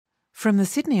From the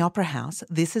Sydney Opera House,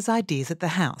 this is Ideas at the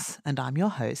House, and I'm your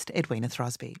host, Edwina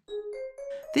Throsby.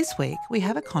 This week, we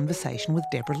have a conversation with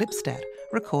Deborah Lipstadt,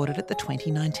 recorded at the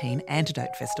 2019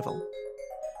 Antidote Festival.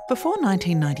 Before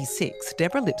 1996,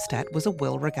 Deborah Lipstadt was a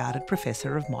well-regarded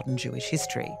professor of modern Jewish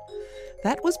history.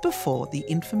 That was before the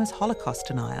infamous Holocaust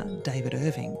denier, David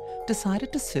Irving,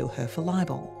 decided to sue her for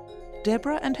libel.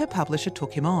 Deborah and her publisher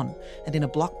took him on, and in a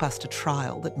blockbuster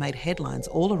trial that made headlines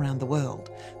all around the world,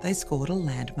 they scored a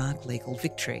landmark legal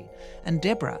victory, and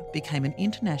Deborah became an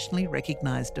internationally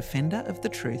recognised defender of the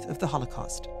truth of the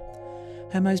Holocaust.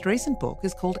 Her most recent book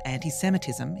is called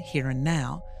Anti-Semitism, Here and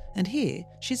Now, and here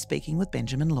she's speaking with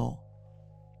Benjamin Law.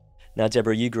 Now,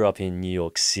 Deborah, you grew up in New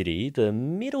York City, the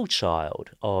middle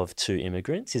child of two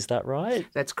immigrants, is that right?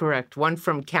 That's correct. One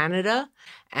from Canada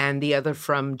and the other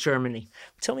from Germany.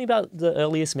 Tell me about the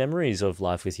earliest memories of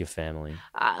life with your family.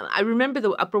 I remember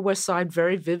the Upper West Side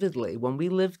very vividly. When we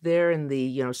lived there in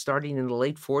the, starting in the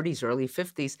late 40s, early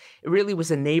 50s, it really was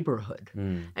a neighborhood.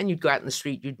 And you'd go out in the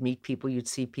street, you'd meet people, you'd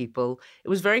see people. It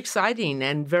was very exciting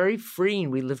and very freeing.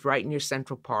 We lived right near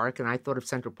Central Park, and I thought of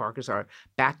Central Park as our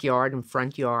backyard and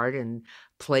front yard, and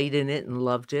played in it and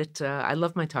loved it. I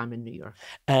loved my time in New York.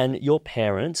 And your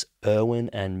parents, Erwin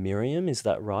and Miriam, is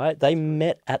that right? They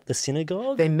met at the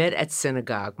synagogue? They met at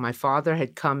synagogue. My father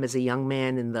had come as a young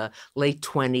man in the late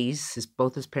 20s.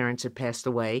 Both his parents had passed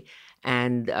away.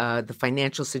 And the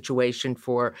financial situation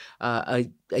for a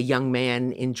young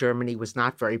man in Germany was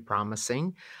not very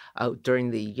promising during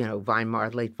the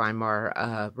late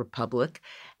Weimar Republic.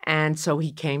 And so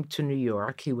he came to New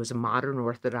York. He was a modern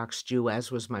Orthodox Jew,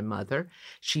 as was my mother.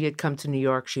 She had come to New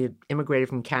York. She had immigrated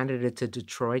from Canada to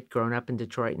Detroit, grown up in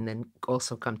Detroit, and then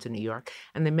also come to New York.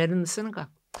 And they met in the synagogue.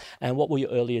 And what were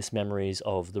your earliest memories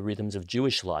of the rhythms of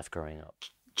Jewish life growing up?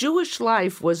 Jewish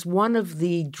life was one of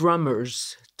the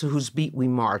drummers to whose beat we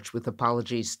march, with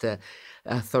apologies to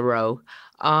Thoreau.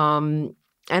 And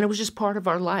it was just part of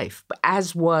our life,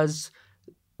 as was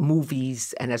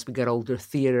movies, and as we got older,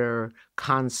 theater,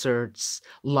 concerts,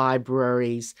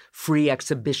 libraries, free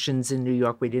exhibitions in New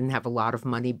York. We didn't have a lot of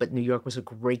money, but New York was a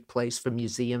great place for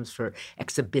museums, for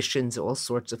exhibitions, all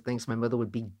sorts of things. My mother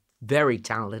would be very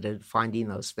talented at finding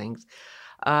those things.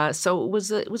 So it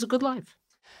was a good life.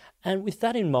 And with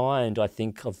that in mind, I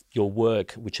think of your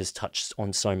work, which has touched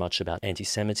on so much about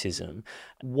anti-Semitism.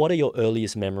 What are your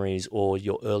earliest memories or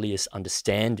your earliest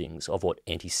understandings of what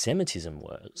anti-Semitism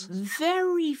was?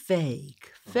 Very vague,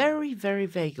 very, very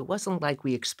vague. It wasn't like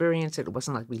we experienced it. It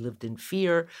wasn't like we lived in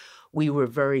fear. We were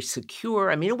very secure.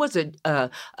 I mean, it was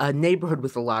a neighborhood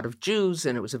with a lot of Jews,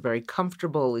 and it was a very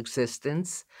comfortable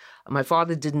existence. My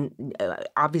father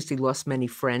obviously lost many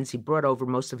friends. He brought over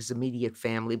most of his immediate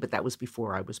family, but that was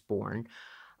before I was born.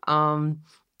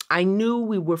 I knew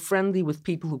we were friendly with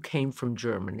people who came from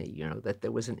Germany, that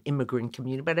there was an immigrant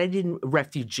community, but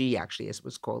refugee actually, as it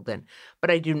was called then,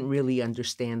 but I didn't really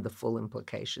understand the full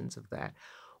implications of that.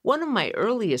 One of my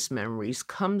earliest memories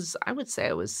comes, I would say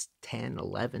I was 10,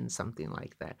 11, something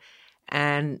like that.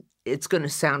 And it's going to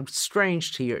sound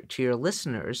strange to your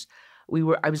listeners.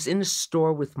 I was in a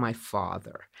store with my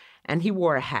father, and he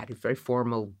wore a hat, a very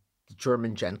formal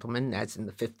German gentleman, as in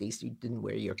the 50s. You didn't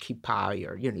wear your kippah,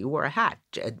 you wore a hat.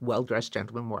 A well-dressed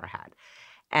gentleman wore a hat.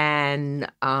 And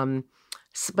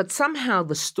but somehow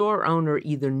the store owner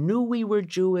either knew we were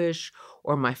Jewish,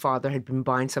 or my father had been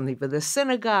buying something for the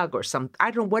synagogue or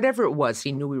whatever it was,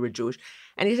 he knew we were Jewish.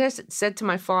 And he said to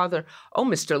my father, "Oh,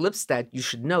 Mr. Lipstadt, you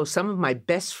should know some of my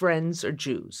best friends are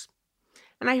Jews."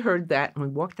 And I heard that, and we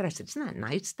walked out. I said, "Isn't that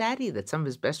nice, Daddy, that some of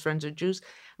his best friends are Jews?"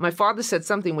 My father said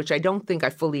something which I don't think I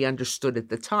fully understood at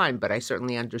the time, but I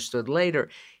certainly understood later.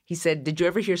 He said, "Did you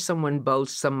ever hear someone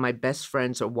boast, some of my best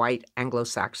friends are white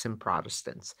Anglo-Saxon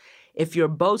Protestants? If you're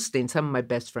boasting, some of my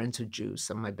best friends are Jews,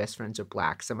 some of my best friends are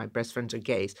black, some of my best friends are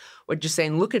gays. What you're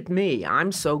saying, look at me,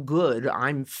 I'm so good,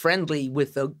 I'm friendly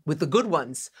with the good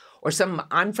ones, or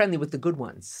I'm friendly with the good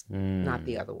ones, not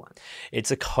the other ones."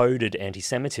 It's a coded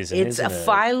anti-Semitism, isn't it? It's a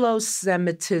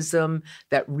philo-Semitism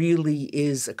that really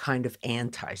is a kind of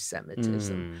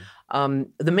anti-Semitism.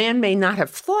 The man may not have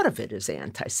thought of it as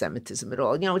anti-Semitism at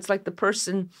all. It's like the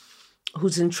person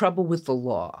who's in trouble with the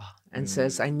law and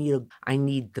says, I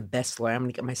need the best lawyer. I'm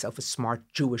going to get myself a smart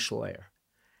Jewish lawyer.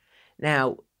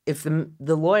 Now, if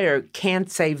the lawyer can't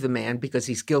save the man because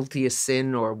he's guilty of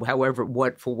sin or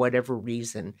for whatever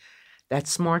reason, that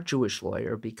smart Jewish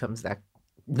lawyer becomes that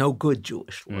no good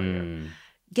Jewish lawyer.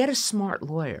 get a smart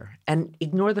lawyer and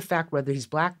ignore the fact whether he's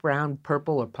black, brown,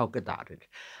 purple, or polka dotted.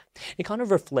 It kind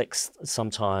of reflects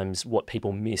sometimes what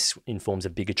people miss in forms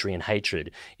of bigotry and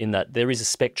hatred, in that there is a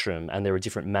spectrum and there are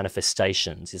different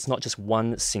manifestations. It's not just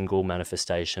one single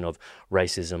manifestation of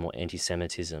racism or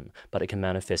anti-Semitism, but it can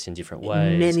manifest in different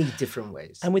ways. In many different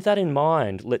ways. And with that in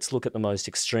mind, let's look at the most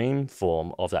extreme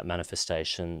form of that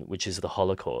manifestation, which is the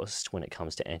Holocaust when it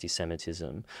comes to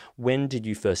anti-Semitism. When did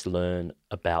you first learn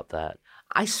about that?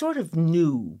 I sort of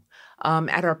knew.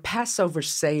 At our Passover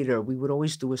Seder, we would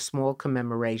always do a small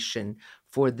commemoration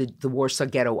for the Warsaw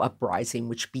Ghetto Uprising,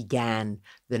 which began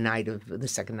the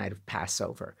second night of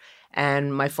Passover.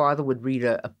 And my father would read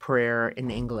a prayer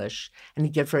in English, and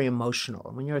he'd get very emotional.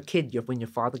 And when you're a kid, when your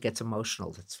father gets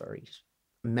emotional, it's very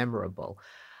memorable.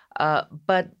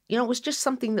 But, it was just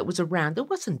something that was around. It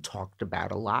wasn't talked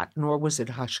about a lot, nor was it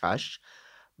hush-hush.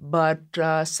 But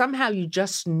somehow you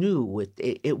just knew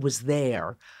it was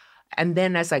there. And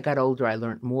then as I got older, I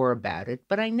learned more about it,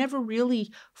 but I never really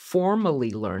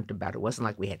formally learned about it. It wasn't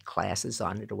like we had classes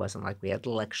on it. It wasn't like we had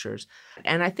lectures.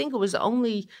 And I think it was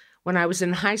only when I was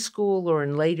in high school or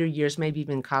in later years, maybe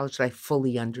even college, that I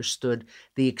fully understood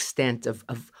the extent of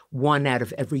 1 out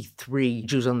of every 3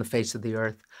 Jews on the face of the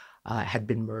earth had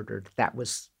been murdered. That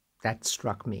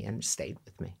struck me and stayed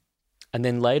with me. And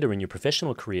then later in your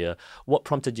professional career, what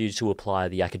prompted you to apply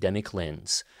the academic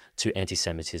lens to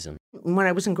anti-Semitism? When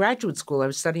I was in graduate school, I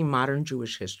was studying modern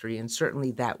Jewish history, and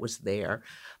certainly that was there.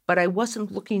 But I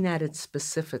wasn't looking at it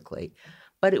specifically.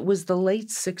 But it was the late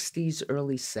 60s,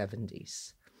 early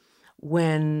 70s,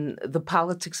 when the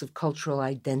politics of cultural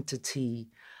identity,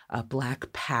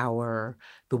 Black Power,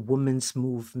 the women's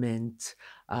movement,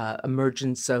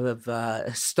 emergence of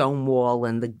Stonewall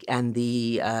and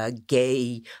the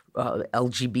gay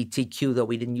LGBTQ, though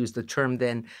we didn't use the term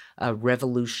then,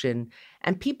 revolution.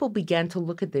 And people began to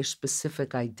look at their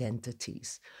specific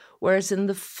identities. Whereas in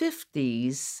the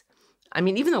 50s,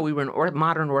 even though we were an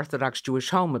modern Orthodox Jewish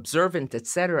home, observant,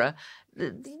 etc.,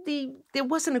 there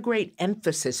wasn't a great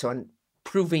emphasis on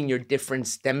proving your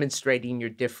difference, demonstrating your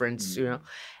difference,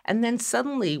 And then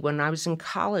suddenly, when I was in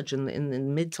college in the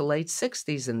mid to late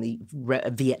 60s, in the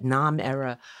Vietnam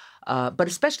era, but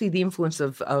especially the influence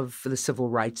of the civil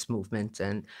rights movement,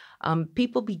 and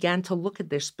people began to look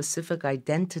at their specific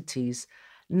identities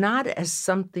not as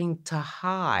something to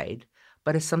hide,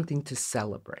 but as something to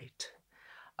celebrate.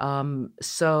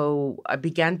 So I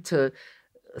began to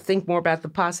think more about the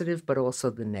positive, but also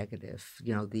the negative,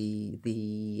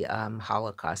 the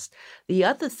Holocaust. The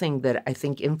other thing that I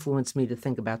think influenced me to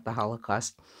think about the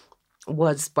Holocaust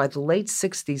was by the late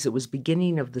 60s, it was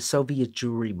beginning of the Soviet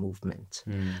Jewry movement,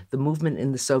 the movement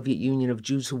in the Soviet Union of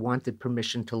Jews who wanted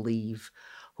permission to leave,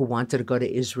 who wanted to go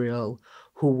to Israel,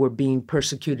 who were being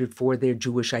persecuted for their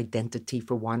Jewish identity,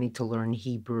 for wanting to learn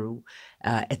Hebrew,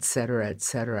 et cetera, et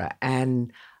cetera.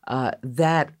 And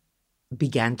that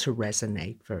began to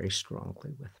resonate very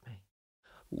strongly with me.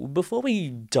 Before we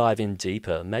dive in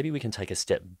deeper, maybe we can take a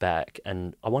step back,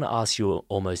 and I want to ask you an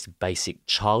almost basic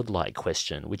childlike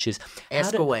question, which is,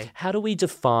 how do we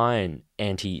define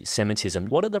anti-Semitism?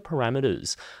 What are the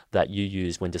parameters that you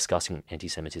use when discussing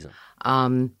anti-Semitism?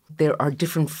 There are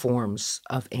different forms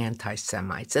of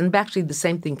anti-Semites, and actually the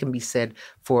same thing can be said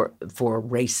for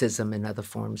racism and other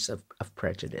forms of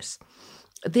prejudice.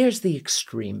 There's the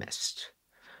extremist.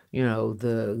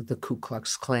 The Ku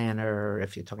Klux Klan, or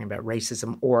if you're talking about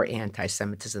racism or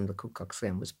anti-Semitism, the Ku Klux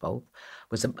Klan was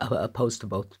opposed to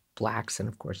both blacks and,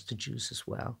 of course, to Jews as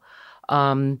well.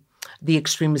 The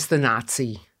extremist, the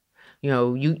Nazi,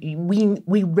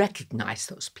 we recognize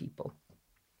those people.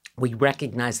 We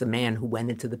recognize the man who went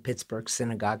into the Pittsburgh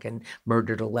synagogue and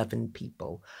murdered 11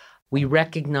 people. We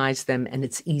recognize them, and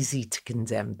it's easy to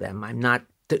condemn them. I'm not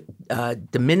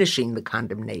diminishing the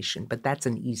condemnation, but that's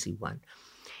an easy one.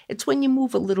 It's when you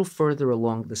move a little further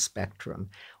along the spectrum.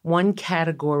 One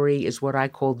category is what I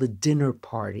call the dinner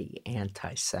party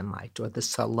anti-Semite, or the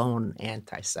salon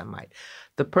anti-Semite.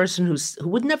 The person who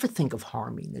would never think of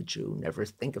harming a Jew, never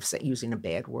think of using a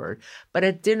bad word, but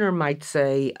at dinner might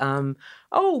say,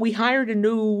 we hired a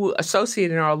new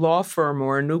associate in our law firm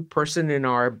or a new person in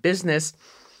our business.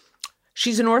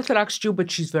 She's an Orthodox Jew,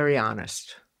 but she's very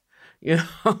honest.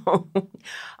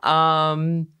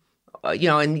 And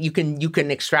you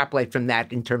can extrapolate from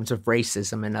that in terms of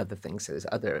racism and other things,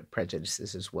 other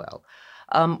prejudices as well.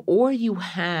 Or you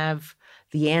have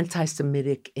the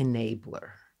anti-Semitic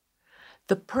enabler,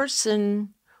 the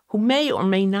person who may or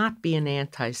may not be an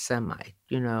anti-Semite,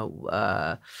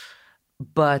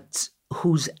 but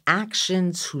whose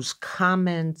actions, whose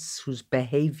comments, whose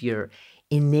behavior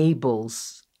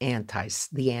enables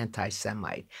the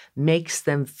anti-Semite, makes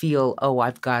them feel, oh,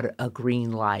 I've got a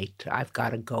green light, I've got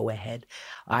to go ahead,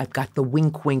 I've got the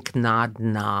wink, wink, nod,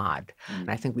 nod. And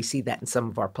I think we see that in some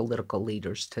of our political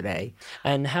leaders today.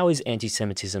 And how is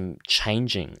anti-Semitism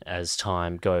changing as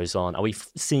time goes on? Are we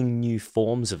seeing new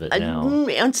forms of it now?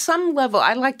 On some level,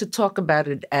 I like to talk about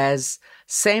it as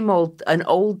an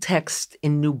old text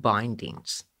in new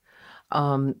bindings.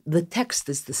 The text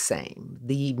is the same.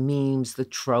 The memes, the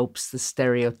tropes, the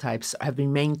stereotypes have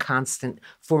remained constant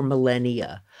for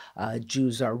millennia.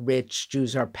 Jews are rich,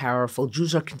 Jews are powerful,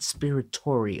 Jews are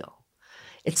conspiratorial.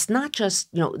 It's not just,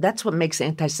 that's what makes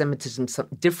anti-Semitism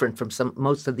different from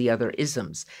most of the other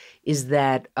isms, is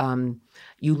that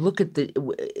you look at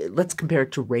let's compare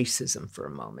it to racism for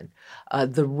a moment.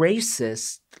 The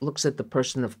racist looks at the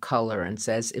person of color and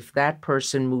says, if that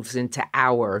person moves into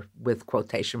our, with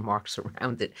quotation marks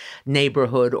around it,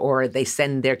 neighborhood, or they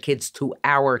send their kids to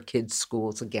our kids'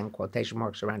 schools, again, quotation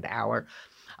marks around our,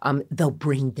 they'll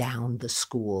bring down the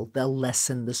school. They'll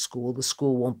lessen the school. The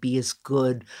school won't be as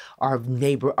good. Our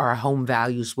home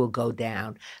values will go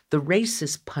down. The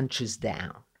racist punches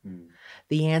down.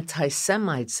 The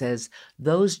anti-Semite says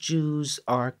those Jews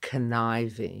are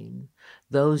conniving.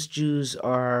 Those Jews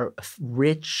are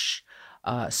rich,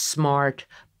 smart,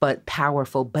 but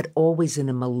powerful, but always in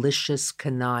a malicious,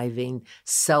 conniving,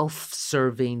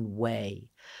 self-serving way.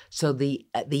 So the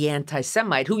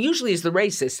anti-Semite, who usually is the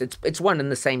racist, it's one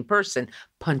and the same person,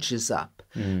 punches up.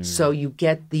 So you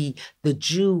get the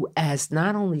Jew as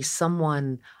not only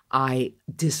someone I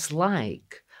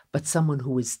dislike, but someone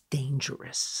who is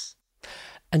dangerous.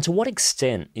 And to what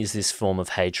extent is this form of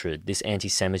hatred, this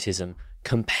anti-Semitism,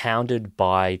 compounded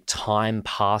by time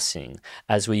passing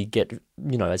as we get,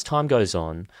 as time goes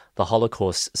on, the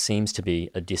Holocaust seems to be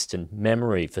a distant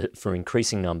memory for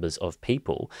increasing numbers of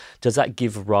people. Does that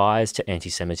give rise to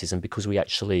anti-Semitism because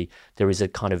there is a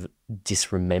kind of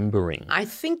disremembering? I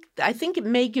think it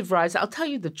may give rise. I'll tell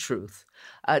you the truth.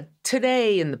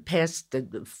 Today, in the past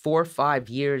 4 or 5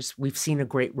 years, we've seen a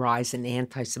great rise in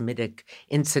anti-Semitic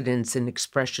incidents and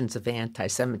expressions of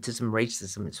anti-Semitism,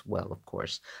 racism as well, of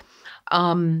course.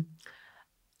 But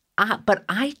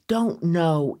I don't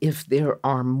know if there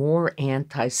are more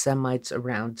anti-Semites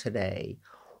around today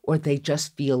or they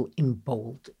just feel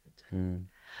emboldened.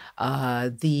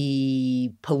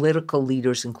 The political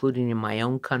leaders, including in my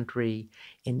own country,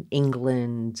 in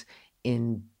England,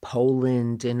 in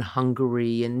Poland, in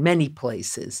Hungary, in many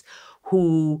places,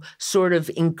 who sort of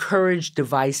encourage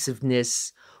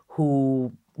divisiveness,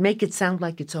 who make it sound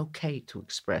like it's okay to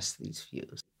express these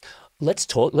views. Let's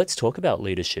talk about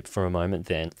leadership for a moment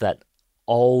then. That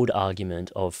old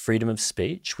argument of freedom of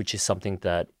speech, which is something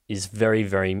that is very,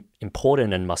 very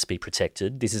important and must be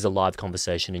protected. This is a live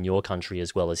conversation in your country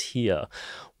as well as here.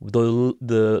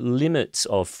 The limits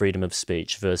of freedom of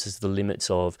speech versus the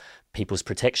limits of people's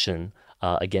protection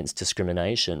against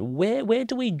discrimination. Where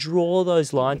do we draw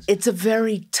those lines? It's a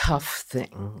very tough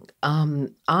thing.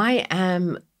 I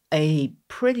am a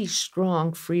pretty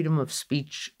strong freedom of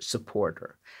speech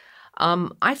supporter.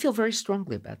 I feel very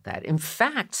strongly about that. In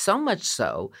fact, so much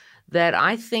so that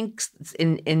I think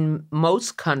in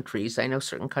most countries, I know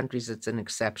certain countries it's an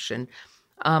exception,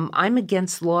 I'm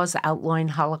against laws outlawing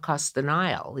Holocaust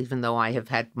denial, even though I have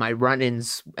had my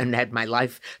run-ins and had my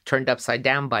life turned upside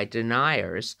down by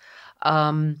deniers,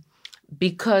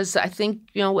 because I think,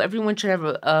 everyone should have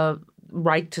a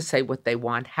right to say what they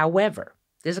want. However,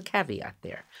 there's a caveat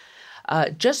there.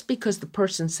 Just because the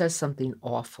person says something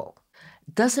awful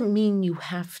doesn't mean you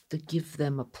have to give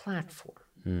them a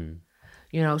platform.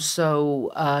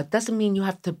 So doesn't mean you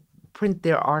have to print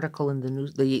their article in the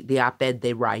news, the op-ed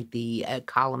they write, the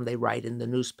column they write in the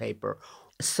newspaper,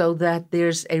 so that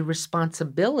there's a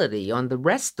responsibility on the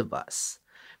rest of us.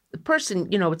 The person,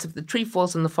 it's if the tree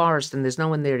falls in the forest and there's no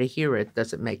one there to hear it,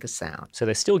 does it make a sound? So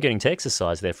they're still getting to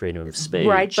exercise their freedom of speech.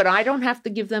 Right, but I don't have to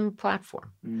give them a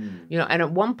platform. And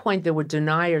at one point there were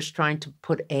deniers trying to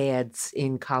put ads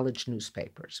in college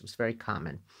newspapers. It was very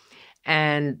common.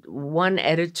 And one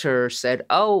editor said,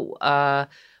 we're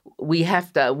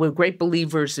great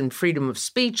believers in freedom of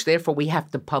speech, therefore we have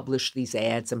to publish these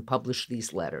ads and publish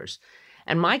these letters.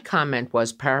 And my comment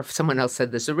was, someone else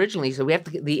said this originally, so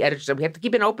the editor said, we have to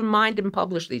keep an open mind and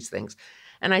publish these things.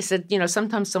 And I said,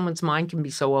 sometimes someone's mind can be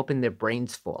so open their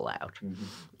brains fall out.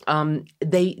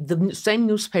 The same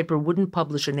newspaper wouldn't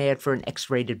publish an ad for an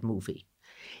X-rated movie.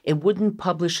 It wouldn't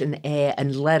publish a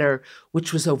letter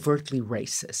which was overtly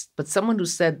racist. But someone who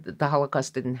said that the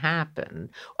Holocaust didn't happen,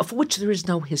 for which there is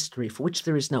no history, for which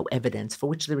there is no evidence, for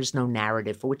which there is no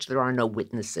narrative, for which there are no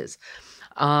witnesses,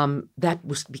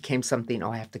 became something,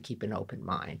 I have to keep an open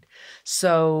mind.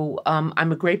 So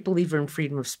I'm a great believer in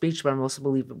freedom of speech, but I'm also a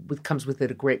believer it comes with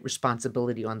it a great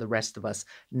responsibility on the rest of us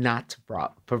not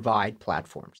to provide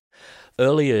platforms.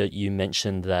 Earlier, you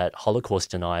mentioned that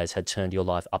Holocaust deniers had turned your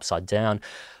life upside down.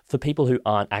 For people who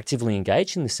aren't actively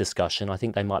engaged in this discussion, I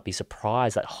think they might be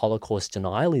surprised that Holocaust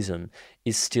denialism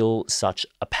is still such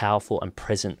a powerful and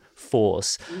present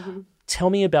force. Mm-hmm. Tell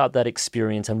me about that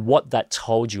experience and what that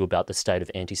told you about the state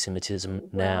of anti-Semitism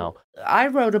now. I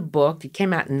wrote a book. It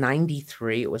came out in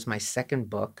 1993. It was my second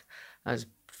book. I was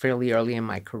fairly early in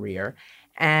my career.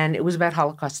 And it was about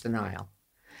Holocaust denial.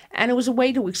 And it was a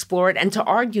way to explore it and to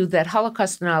argue that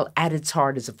Holocaust denial at its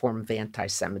heart is a form of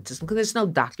anti-Semitism, because there's no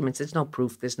documents, there's no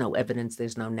proof, there's no evidence,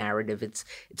 there's no narrative. It's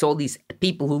all these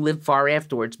people who lived far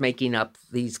afterwards making up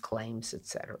these claims,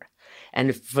 etc. And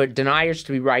if for deniers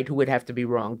to be right, who would have to be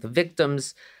wrong? The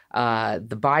victims,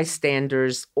 the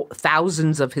bystanders,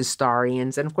 thousands of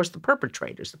historians, and of course the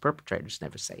perpetrators. The perpetrators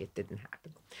never say it didn't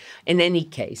happen. In any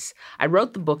case, I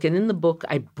wrote the book, and in the book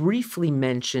I briefly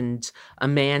mentioned a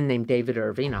man named David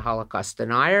Irving, a Holocaust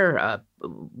denier,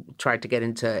 tried to get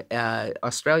into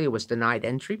Australia, was denied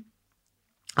entry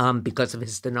because of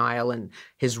his denial and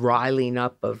his riling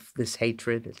up of this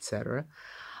hatred, etc.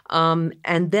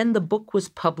 And then the book was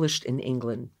published in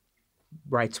England.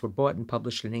 Rights were bought and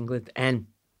published in England, and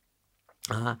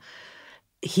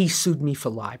he sued me for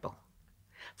libel,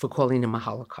 for calling him a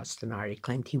Holocaust denier. He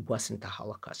claimed he wasn't a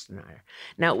Holocaust denier.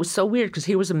 Now, it was so weird because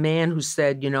here was a man who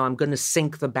said, I'm going to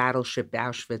sink the battleship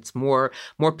Auschwitz. More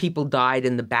people died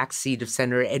in the backseat of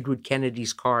Senator Edward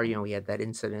Kennedy's car. He had that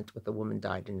incident with a woman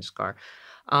died in his car.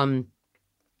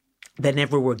 That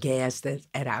never were gassed at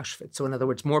Auschwitz. So in other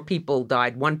words, more people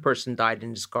died. One person died in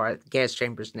his car. Gas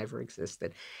chambers never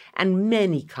existed. And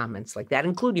many comments like that,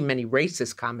 including many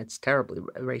racist comments, terribly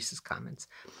racist comments.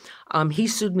 He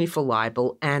sued me for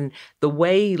libel. And the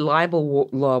way libel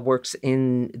law works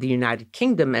in the United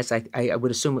Kingdom, as I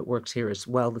would assume it works here as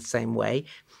well, the same way,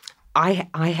 I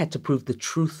had to prove the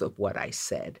truth of what I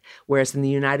said, whereas in the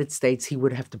United States, he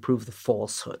would have to prove the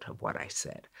falsehood of what I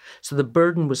said. So the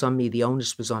burden was on me, the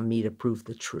onus was on me to prove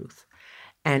the truth.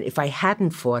 And if I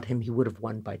hadn't fought him, he would have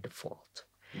won by default.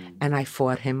 And I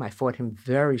fought him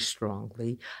very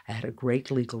strongly. I had a great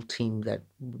legal team that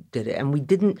did it. And we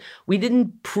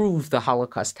didn't prove the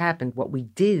Holocaust happened. What we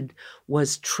did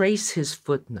was trace his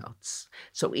footnotes.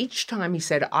 So each time he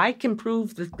said, I can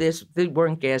prove that there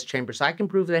weren't gas chambers. I can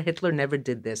prove that Hitler never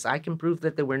did this. I can prove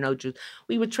that there were no Jews.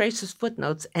 We would trace his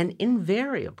footnotes, and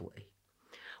invariably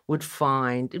would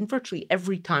find, in virtually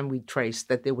every time we traced,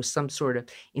 that there was some sort of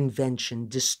invention,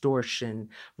 distortion,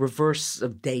 reverse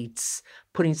of dates,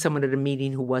 putting someone at a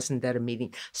meeting who wasn't at a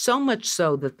meeting. So much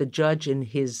so that the judge, in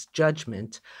his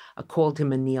judgment, called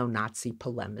him a neo-Nazi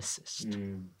polemicist.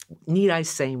 Need I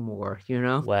say more,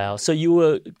 Wow. So you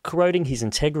were corroding his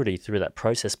integrity through that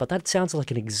process, but that sounds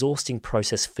like an exhausting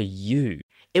process for you.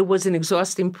 It was an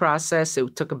exhausting process.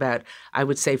 It took about, I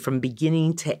would say, from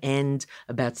beginning to end,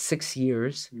 about 6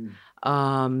 years. We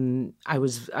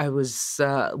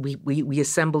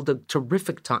assembled a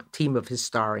terrific team of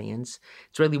historians.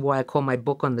 It's really why I call my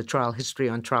book on the trial History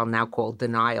on Trial now called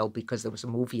Denial, because there was a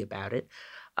movie about it.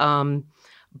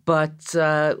 But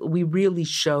we really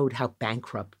showed how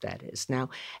bankrupt that is now.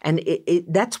 And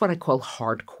that's what I call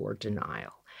hardcore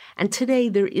denial. And today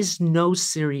there is no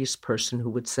serious person who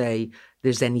would say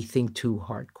there's anything to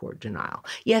hardcore denial.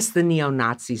 Yes, the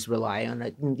neo-Nazis rely on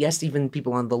it. And yes, even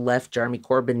people on the left, Jeremy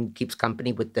Corbyn keeps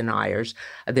company with deniers.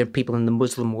 There are people in the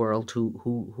Muslim world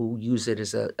who use it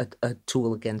as a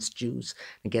tool against Jews,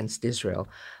 against Israel.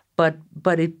 But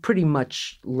it pretty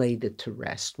much laid it to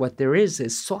rest. What there is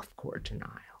softcore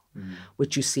denial.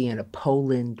 Which you see in a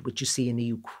Poland, which you see in a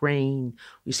Ukraine,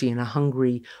 you see in a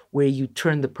Hungary, where you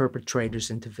turn the perpetrators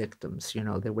into victims.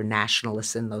 There were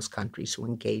nationalists in those countries who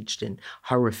engaged in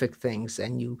horrific things,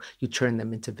 and you turn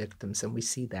them into victims, and we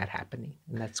see that happening,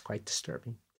 and that's quite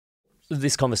disturbing.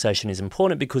 This conversation is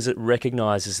important because it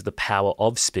recognises the power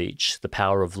of speech, the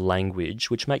power of language,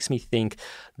 which makes me think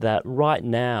that right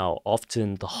now,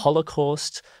 often the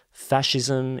Holocaust,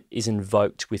 fascism is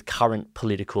invoked with current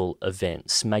political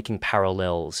events, making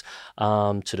parallels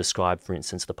to describe, for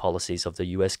instance, the policies of the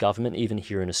US government, even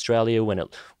here in Australia when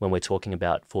we're talking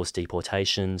about forced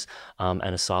deportations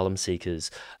and asylum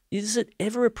seekers. Is it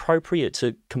ever appropriate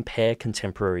to compare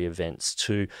contemporary events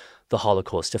to the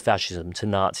Holocaust, to fascism, to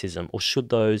Nazism, or should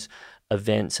those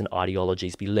events and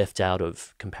ideologies be left out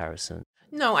of comparison?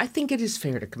 No, I think it is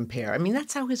fair to compare. I mean,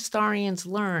 that's how historians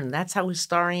learn. That's how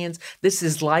this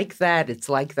is like that. It's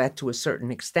like that to a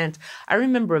certain extent. I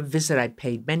remember a visit I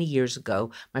paid many years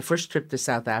ago, my first trip to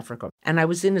South Africa, and I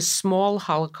was in a small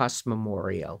Holocaust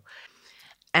memorial.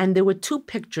 And there were two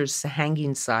pictures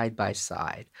hanging side by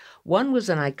side. One was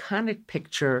an iconic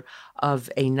picture of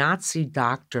a Nazi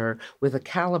doctor with a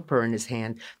caliper in his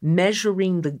hand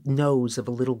measuring the nose of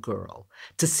a little girl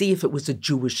to see if it was a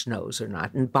Jewish nose or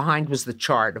not. And behind was the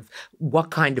chart of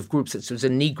what kind of groups. It was a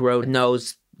Negro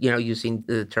nose, using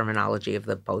the terminology of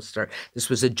the poster. This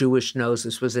was a Jewish nose,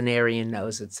 this was an Aryan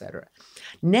nose, etc.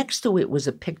 Next to it was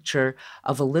a picture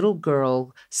of a little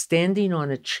girl standing on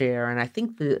a chair, and I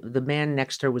think the man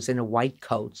next to her was in a white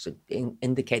coat,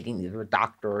 indicating either a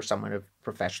doctor or someone of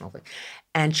professional thing.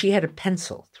 And she had a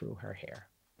pencil through her hair.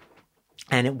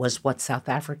 And it was what South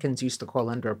Africans used to call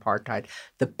under apartheid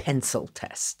the pencil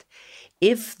test.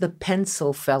 If the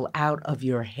pencil fell out of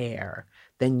your hair,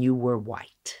 then you were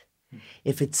white.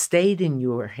 If it stayed in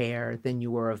your hair, then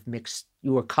you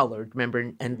were colored. Remember,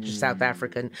 in South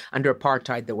African, under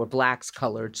apartheid, there were blacks,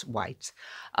 coloreds, whites.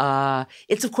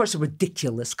 It's, of course, a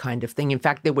ridiculous kind of thing. In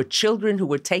fact, there were children who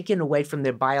were taken away from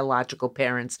their biological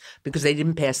parents because they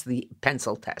didn't pass the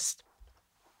pencil test.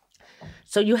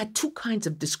 So you had two kinds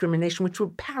of discrimination which were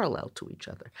parallel to each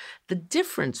other. The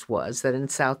difference was that in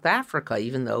South Africa,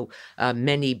 even though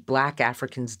many black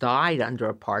Africans died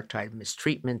under apartheid,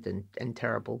 mistreatment and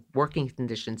terrible working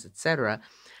conditions, etc.,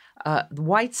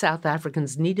 white South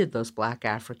Africans needed those black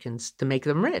Africans to make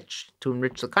them rich, to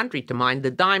enrich the country, to mine the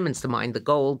diamonds, to mine the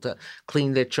gold, to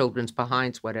clean their children's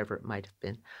behinds, whatever it might have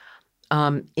been.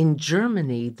 In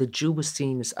Germany, the Jew was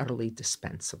seen as utterly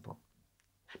dispensable.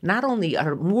 Not only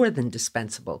are more than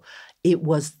dispensable, it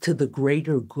was to the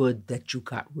greater good that you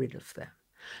got rid of them.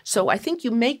 So I think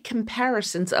you make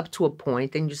comparisons up to a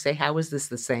point and you say, how is this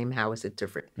the same? How is it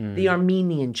different? The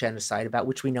Armenian genocide, about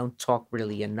which we don't talk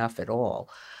really enough at all,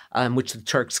 which the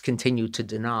Turks continue to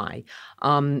deny.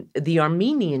 The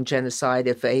Armenian genocide,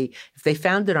 if they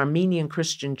found an Armenian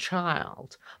Christian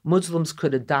child, Muslims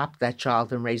could adopt that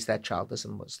child and raise that child as a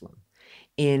Muslim.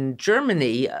 In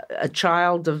Germany, a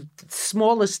child of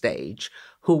smallest age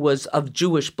who was of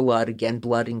Jewish blood, again,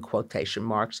 blood in quotation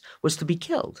marks, was to be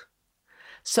killed.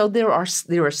 So there are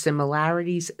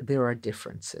similarities, there are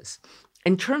differences.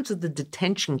 In terms of the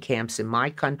detention camps in my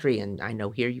country, and I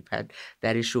know here you've had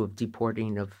that issue of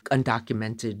deporting of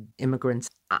undocumented immigrants,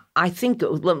 I think,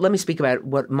 let me speak about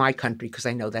what my country, because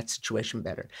I know that situation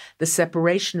better. The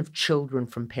separation of children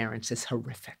from parents is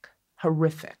horrific,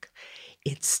 horrific.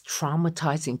 It's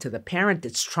traumatizing to the parent,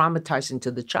 it's traumatizing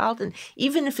to the child, and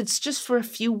even if it's just for a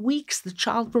few weeks, the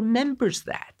child remembers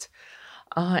that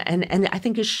and I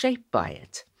think is shaped by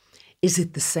it. Is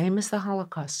it the same as the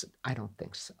Holocaust? I don't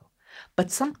think so. But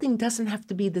something doesn't have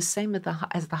to be the same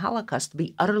as the Holocaust to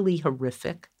be utterly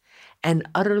horrific and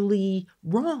utterly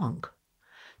wrong.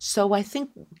 So I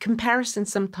think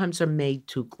comparisons sometimes are made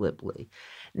too glibly.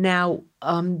 Now,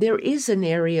 there is an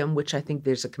area in which I think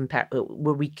there's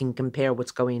where we can compare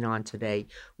what's going on today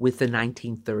with the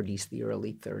 1930s, the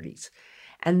early 30s.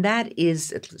 And that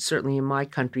is, certainly in my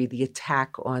country, the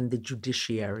attack on the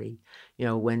judiciary. You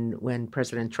know, when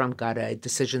President Trump got a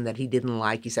decision that he didn't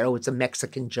like, he said, oh, it's a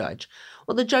Mexican judge.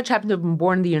 Well, the judge happened to have been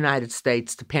born in the United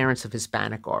States to parents of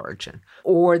Hispanic origin.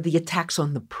 Or the attacks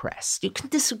on the press. You can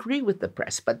disagree with the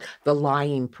press, but the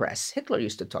lying press. Hitler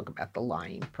used to talk about the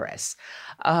lying press.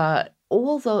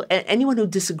 Although anyone who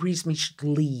disagrees with me should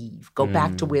leave, go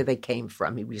back to where they came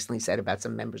from, he recently said about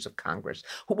some members of Congress,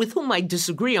 with whom I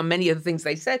disagree on many of the things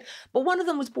they said. But one of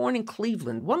them was born in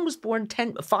Cleveland. One was born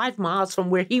 5 miles from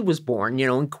where he was born, you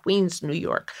know, in Queens, New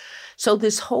York. So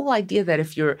this whole idea that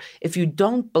if you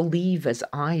don't believe as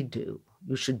I do,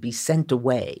 you should be sent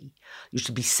away, you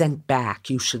should be sent back,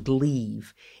 you should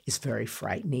leave, is very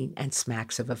frightening and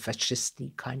smacks of a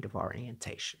fascistic kind of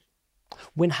orientation.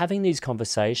 When having these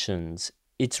conversations,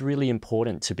 it's really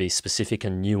important to be specific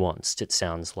and nuanced, it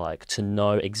sounds like, to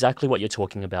know exactly what you're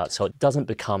talking about so it doesn't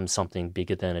become something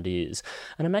bigger than it is.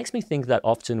 And it makes me think that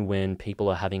often when people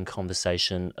are having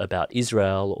conversation about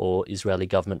Israel or Israeli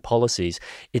government policies,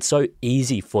 it's so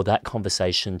easy for that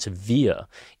conversation to veer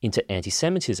into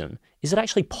anti-Semitism. Is it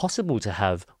actually possible to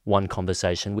have one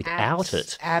conversation without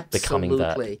it becoming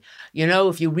that? Absolutely. You know,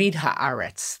 if you read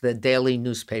Haaretz, the daily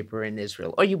newspaper in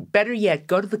Israel, or you better yet,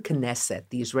 go to the Knesset,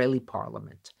 the Israeli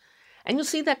parliament, and you'll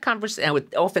see that conversation.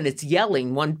 Often it's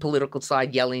yelling, one political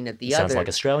side yelling at the other. Sounds like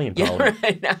Australian parliament.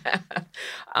 Yeah,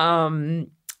 right.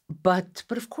 But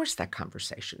of course that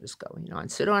conversation is going on.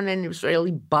 Sit on an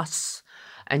Israeli bus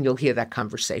and you'll hear that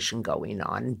conversation going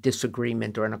on,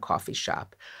 disagreement or in a coffee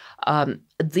shop.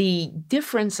 The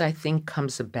difference, I think,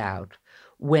 comes about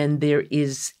when there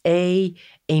is a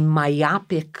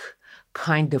myopic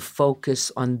kind of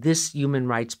focus on this human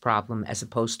rights problem as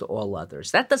opposed to all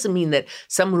others. That doesn't mean that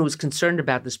someone who's concerned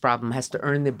about this problem has to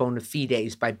earn their bona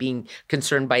fides by being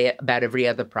concerned about every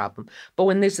other problem. But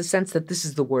when there's a sense that this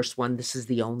is the worst one, this is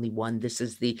the only one,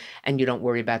 and you don't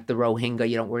worry about the Rohingya,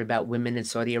 you don't worry about women in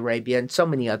Saudi Arabia, and so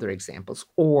many other examples.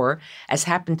 Or, as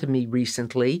happened to me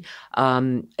recently,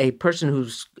 a person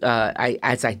who's,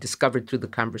 as I discovered through the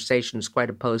conversation, who's quite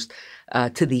opposed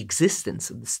to the existence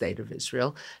of the State of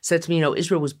Israel, said to me,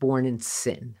 Israel was born in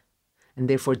sin and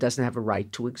therefore doesn't have a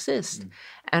right to exist.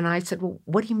 And I said, well,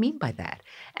 what do you mean by that?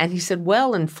 And he said,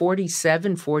 well, in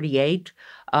 47, 48,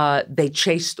 they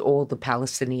chased all the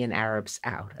Palestinian Arabs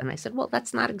out. And I said, well,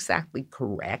 that's not exactly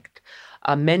correct.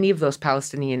 Many of those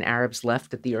Palestinian Arabs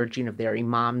left at the urging of their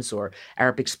imams or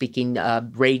Arabic-speaking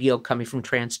radio coming from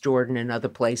Transjordan and other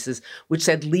places, which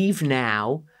said, leave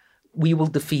now. We will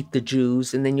defeat the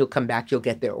Jews, and then you'll come back, you'll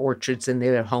get their orchards and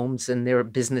their homes and their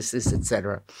businesses,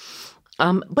 etc.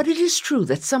 But it is true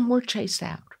that some were chased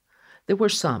out. There were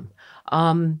some.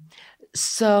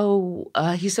 So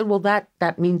he said, well,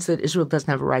 that means that Israel doesn't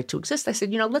have a right to exist. I said,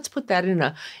 let's put that in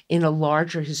a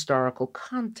larger historical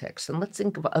context, and let's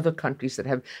think of other countries that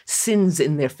have sins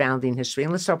in their founding history.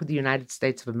 And let's start with the United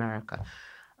States of America.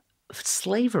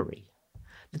 Slavery,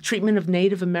 the treatment of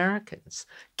Native Americans,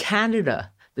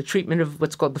 Canada, the treatment of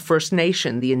what's called the First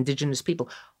Nation, the indigenous people,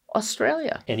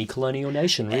 Australia. Any colonial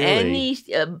nation, really. Any,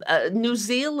 New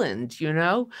Zealand,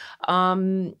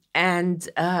 And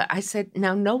I said,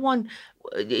 now no one,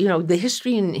 the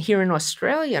history here in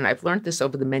Australia, and I've learned this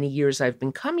over the many years I've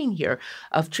been coming here,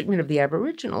 of treatment of the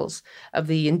Aboriginals, of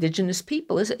the indigenous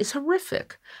people is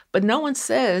horrific. But no one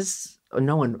says, or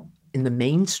no one in the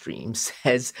mainstream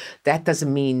says, that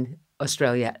doesn't mean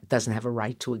Australia doesn't have a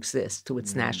right to exist, to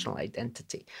its national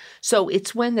identity. So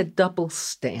it's when a double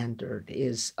standard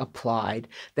is applied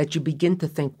that you begin to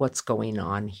think what's going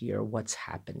on here, what's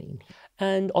happening.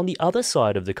 And on the other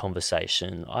side of the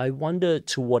conversation, I wonder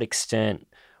to what extent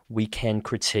we can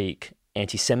critique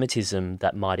anti-Semitism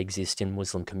that might exist in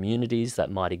Muslim communities,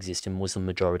 that might exist in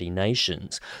Muslim-majority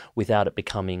nations, without it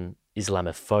becoming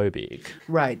Islamophobic.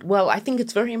 Right. Well, I think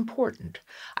it's very important.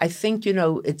 I think,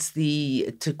 it's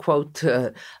to quote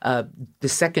the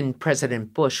second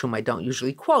President Bush, whom I don't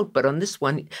usually quote, but on this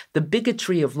one, the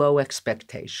bigotry of low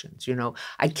expectations.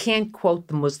 I can't quote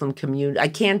the Muslim community. I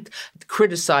can't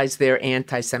criticize their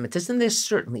anti-Semitism. There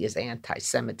certainly is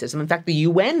anti-Semitism. In fact, the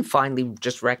UN finally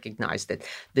just recognized it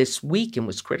this week and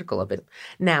was critical of it.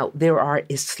 Now, there are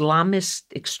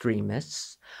Islamist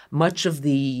extremists. Much of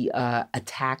the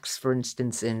attacks, for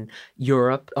instance, in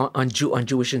Europe on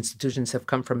Jewish institutions have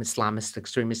come from Islamist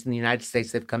extremists. In the United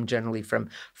States, they've come generally from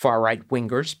far-right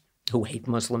wingers who hate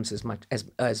Muslims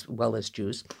as well as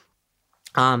Jews.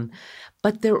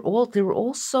 But there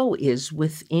also is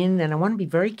within, and I want to be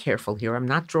very careful here, I'm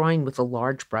not drawing with a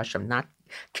large brush, I'm not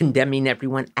condemning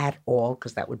everyone at all,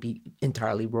 because that would be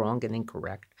entirely wrong and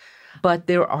incorrect. But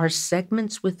there are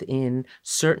segments within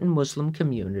certain Muslim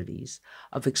communities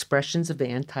of expressions of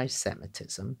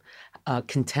anti-Semitism,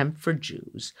 contempt for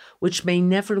Jews, which may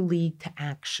never lead to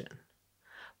action.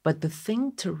 But the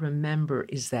thing to remember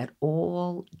is that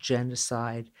all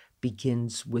genocide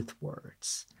begins with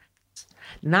words.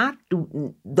 Not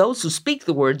those who speak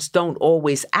the words don't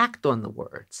always act on the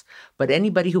words, but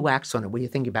anybody who acts on it, whether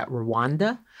you're thinking about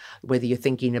Rwanda, whether you're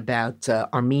thinking about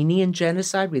Armenian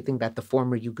genocide, whether you think about the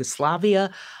former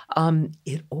Yugoslavia,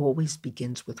 it always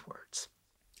begins with words.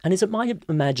 And is it my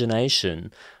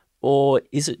imagination, or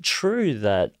is it true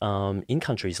that in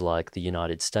countries like the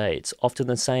United States, often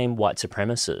the same white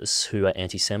supremacists who are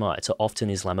anti-Semites are often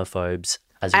Islamophobes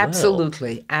as well?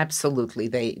 Absolutely.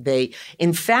 They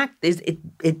in fact,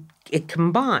 it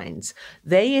combines.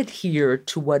 They adhere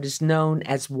to what is known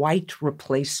as white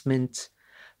replacement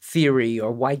theory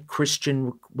or white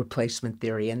Christian replacement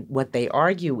theory. And what they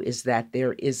argue is that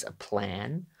there is a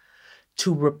plan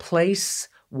to replace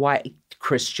white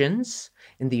Christians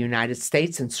in the United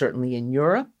States and certainly in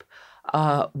Europe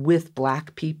with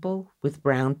Black people, with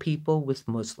brown people, with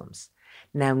Muslims.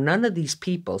 Now, none of these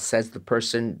people, says the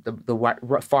person,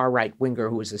 the far-right winger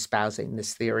who is espousing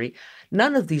this theory,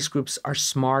 none of these groups are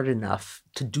smart enough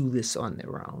to do this on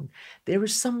their own. There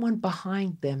is someone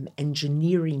behind them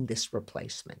engineering this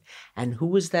replacement. And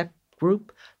who is that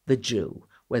group? The Jew.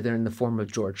 whether in the form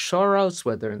of George Soros,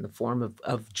 whether in the form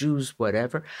of Jews,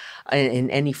 whatever, in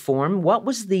any form. What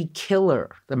was the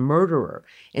killer, the murderer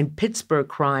in Pittsburgh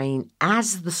crying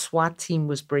as the SWAT team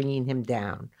was bringing him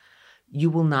down, "You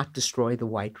will not destroy the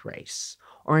white race"?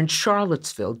 Or in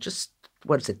Charlottesville, just,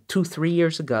 2-3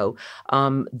 years ago,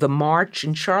 the march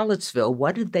in Charlottesville,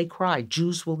 what did they cry?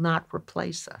 "Jews will not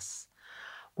replace us."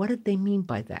 What did they mean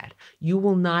by that? You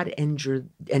will not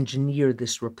engineer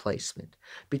this replacement,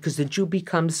 because the Jew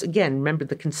becomes, again, remember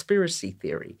the conspiracy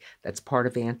theory. That's part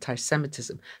of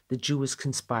anti-Semitism. The Jew is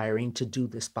conspiring to do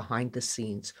this behind the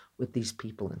scenes with these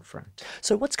people in front.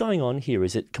 So what's going on here?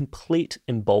 Is it complete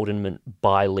emboldenment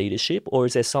by leadership, or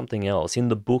is there something else? In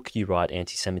the book you write,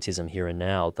 Anti-Semitism Here and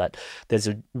Now, that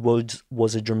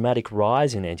was a dramatic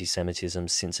rise in anti-Semitism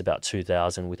since about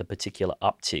 2000, with a particular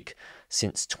uptick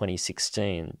since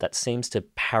 2016. That seems to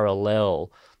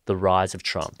parallel the rise of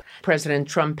Trump. President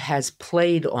Trump has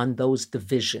played on those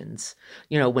divisions.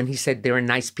 When he said there are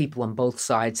nice people on both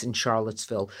sides in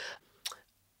Charlottesville.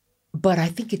 But I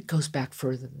think it goes back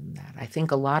further than that. I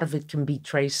think a lot of it can be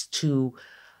traced to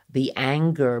the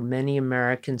anger many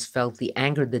Americans felt, the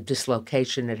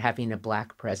dislocation at having a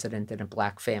Black president and a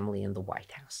Black family in the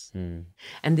White House.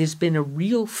 And there's been a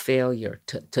real failure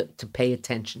to pay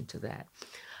attention to that.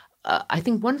 I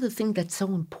think one of the things that's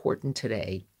so important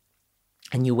today,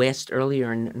 and you asked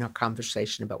earlier in our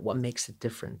conversation about what makes it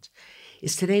different,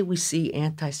 is today we see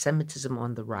anti-Semitism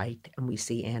on the right and we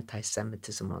see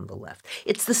anti-Semitism on the left.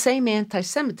 It's the same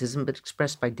anti-Semitism, but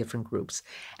expressed by different groups.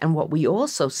 And what we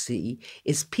also see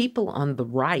is people on the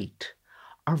right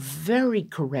are very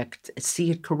correct,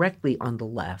 see it correctly on the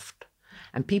left.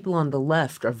 And people on the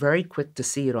left are very quick to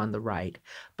see it on the right,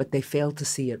 but they fail to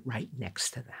see it right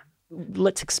next to them.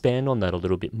 Let's expand on that a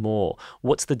little bit more.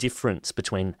 What's the difference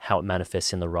between how it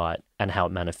manifests in the right and how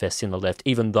it manifests in the left,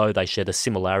 even though they share the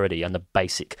similarity and the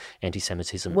basic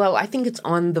anti-Semitism? Well, I think it's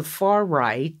on the far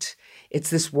right. It's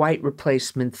this white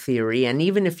replacement theory. And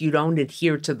even if you don't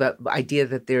adhere to the idea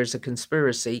that there's a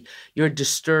conspiracy, you're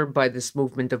disturbed by this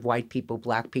movement of white people,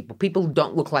 Black people, people who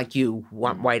don't look like you,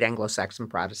 want white Anglo-Saxon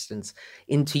Protestants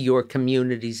into your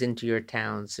communities, into your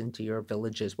towns, into your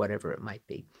villages, whatever it might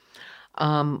be.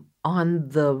 On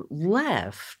the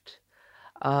left,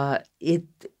 I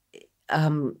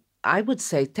would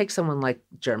say take someone like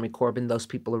Jeremy Corbyn, those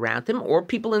people around him, or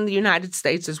people in the United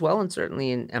States as well, and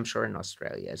certainly I'm sure in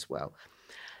Australia as well,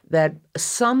 that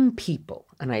some people,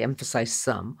 and I emphasize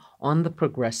some, on the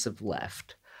progressive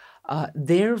left,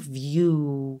 their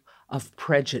view of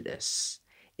prejudice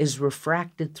is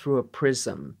refracted through a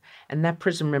prism. And that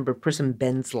prism, remember, prism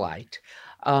bends light.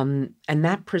 And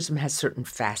that prism has certain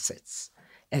facets: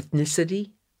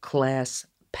 ethnicity, class,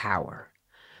 power.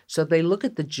 So they look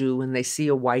at the Jew and they see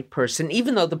a white person,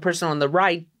 even though the person on the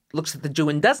right looks at the Jew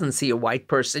and doesn't see a white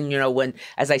person. When,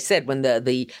 as I said, when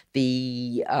the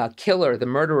killer, the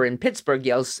murderer in Pittsburgh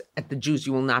yells at the Jews,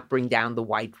 "You will not bring down the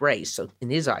white race." So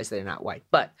in his eyes, they're not white.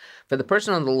 But for the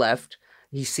person on the left,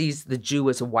 he sees the Jew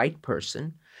as a white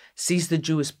person, sees the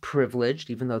Jew as privileged,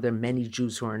 even though there are many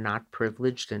Jews who are not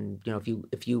privileged. And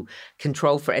if you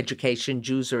control for education,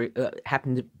 Jews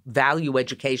happen to value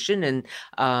education,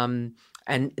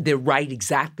 and they're right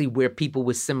exactly where people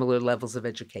with similar levels of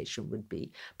education would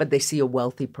be. But they see a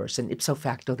wealthy person. Ipso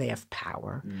facto, they have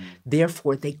power.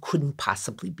 Therefore, they couldn't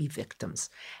possibly be victims.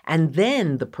 And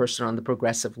then the person on the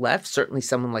progressive left, certainly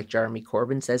someone like Jeremy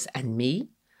Corbyn, says, "And me?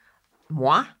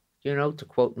 Moi?" To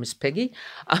quote Miss Piggy,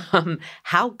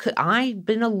 how could I've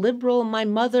been a liberal?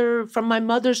 From my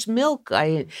mother's milk,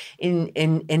 I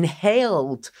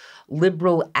inhaled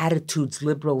liberal attitudes,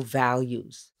 liberal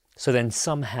values. So then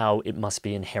somehow it must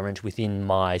be inherent within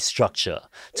my structure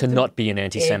to not be an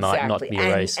anti-Semite, not be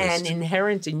a racist. And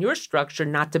inherent in your structure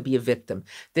not to be a victim.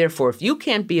 Therefore, if you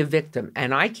can't be a victim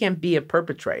and I can't be a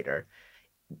perpetrator,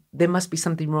 there must be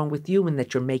something wrong with you in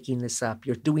that you're making this up.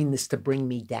 You're doing this to bring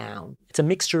me down. It's a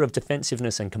mixture of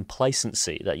defensiveness and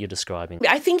complacency that you're describing.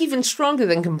 I think even stronger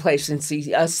than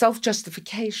complacency,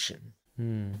 self-justification.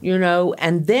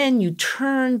 And then you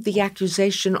turn the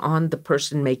accusation on the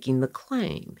person making the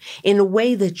claim in a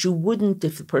way that you wouldn't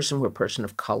if the person were a person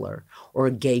of color or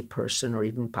a gay person or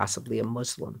even possibly a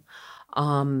Muslim.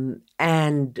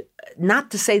 And not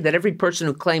to say that every person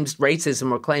who claims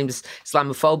racism or claims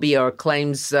Islamophobia or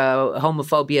claims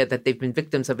homophobia, that they've been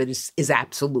victims of it is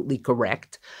absolutely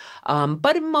correct.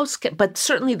 But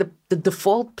certainly the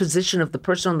default position of the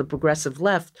person on the progressive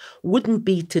left wouldn't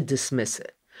be to dismiss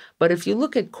it. But if you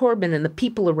look at Corbyn and the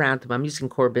people around him, I'm using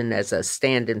Corbyn as a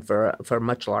stand-in for a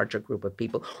much larger group of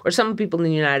people, or some people in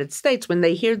the United States, when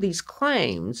they hear these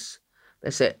claims They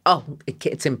say, oh,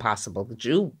 it's impossible. The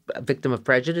Jew, a victim of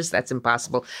prejudice, that's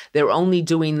impossible. They're only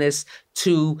doing this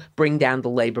to bring down the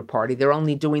Labour Party. They're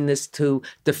only doing this to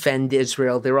defend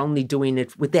Israel. They're only doing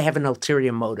it they have an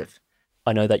ulterior motive.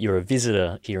 I know that you're a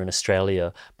visitor here in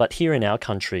Australia, but here in our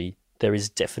country, there is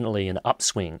definitely an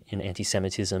upswing in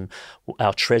anti-Semitism.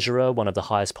 Our treasurer, one of the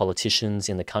highest politicians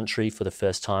in the country for the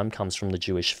first time, comes from the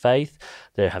Jewish faith.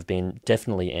 There have been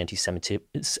definitely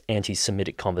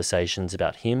anti-Semitic conversations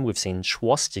about him. We've seen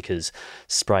swastikas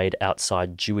sprayed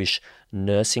outside Jewish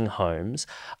nursing homes.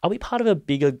 Are we part of a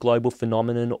bigger global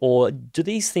phenomenon, or do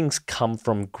these things come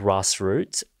from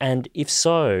grassroots? And if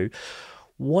so,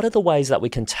 what are the ways that we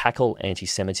can tackle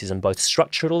anti-Semitism, both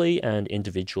structurally and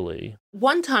individually?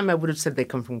 One time I would have said they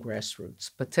come from grassroots,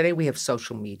 but today we have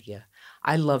social media.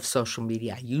 I love social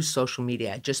media. I use social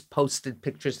media. I just posted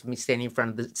pictures of me standing in front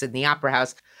of the Sydney Opera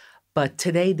House. But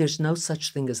today there's no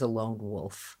such thing as a lone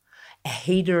wolf. A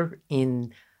hater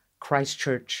in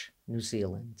Christchurch, New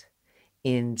Zealand,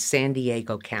 in San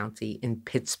Diego County, in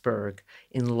Pittsburgh,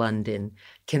 in London,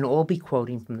 can all be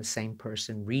quoting from the same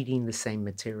person, reading the same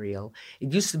material.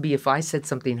 It used to be if I said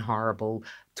something horrible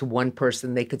to one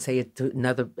person, they could say it to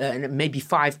another, maybe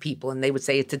 5 people, and they would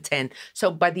say it to 10.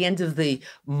 So by the end of the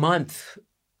month,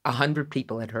 100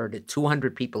 people had heard it,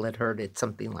 200 people had heard it,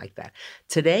 something like that.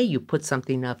 Today, you put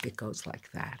something up, it goes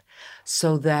like that.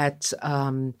 So that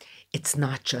it's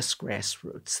not just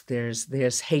grassroots.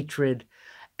 There's hatred,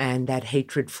 and that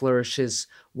hatred flourishes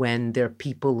when there are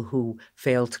people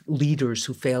leaders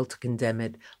who fail to condemn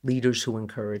it, leaders who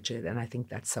encourage it. And I think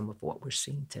that's some of what we're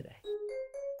seeing today.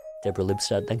 Deborah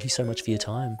Lipstadt, thank you so much for your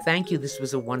time. Thank you. This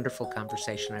was a wonderful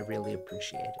conversation. I really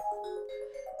appreciate it.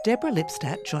 Deborah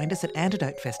Lipstadt joined us at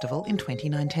Antidote Festival in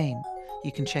 2019.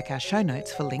 You can check our show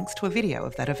notes for links to a video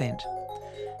of that event.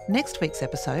 Next week's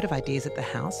episode of Ideas at the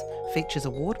House features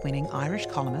award-winning Irish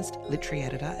columnist, literary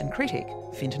editor and critic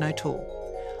Fintan O'Toole.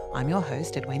 I'm your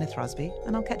host, Edwina Throsby,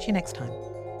 and I'll catch you next time.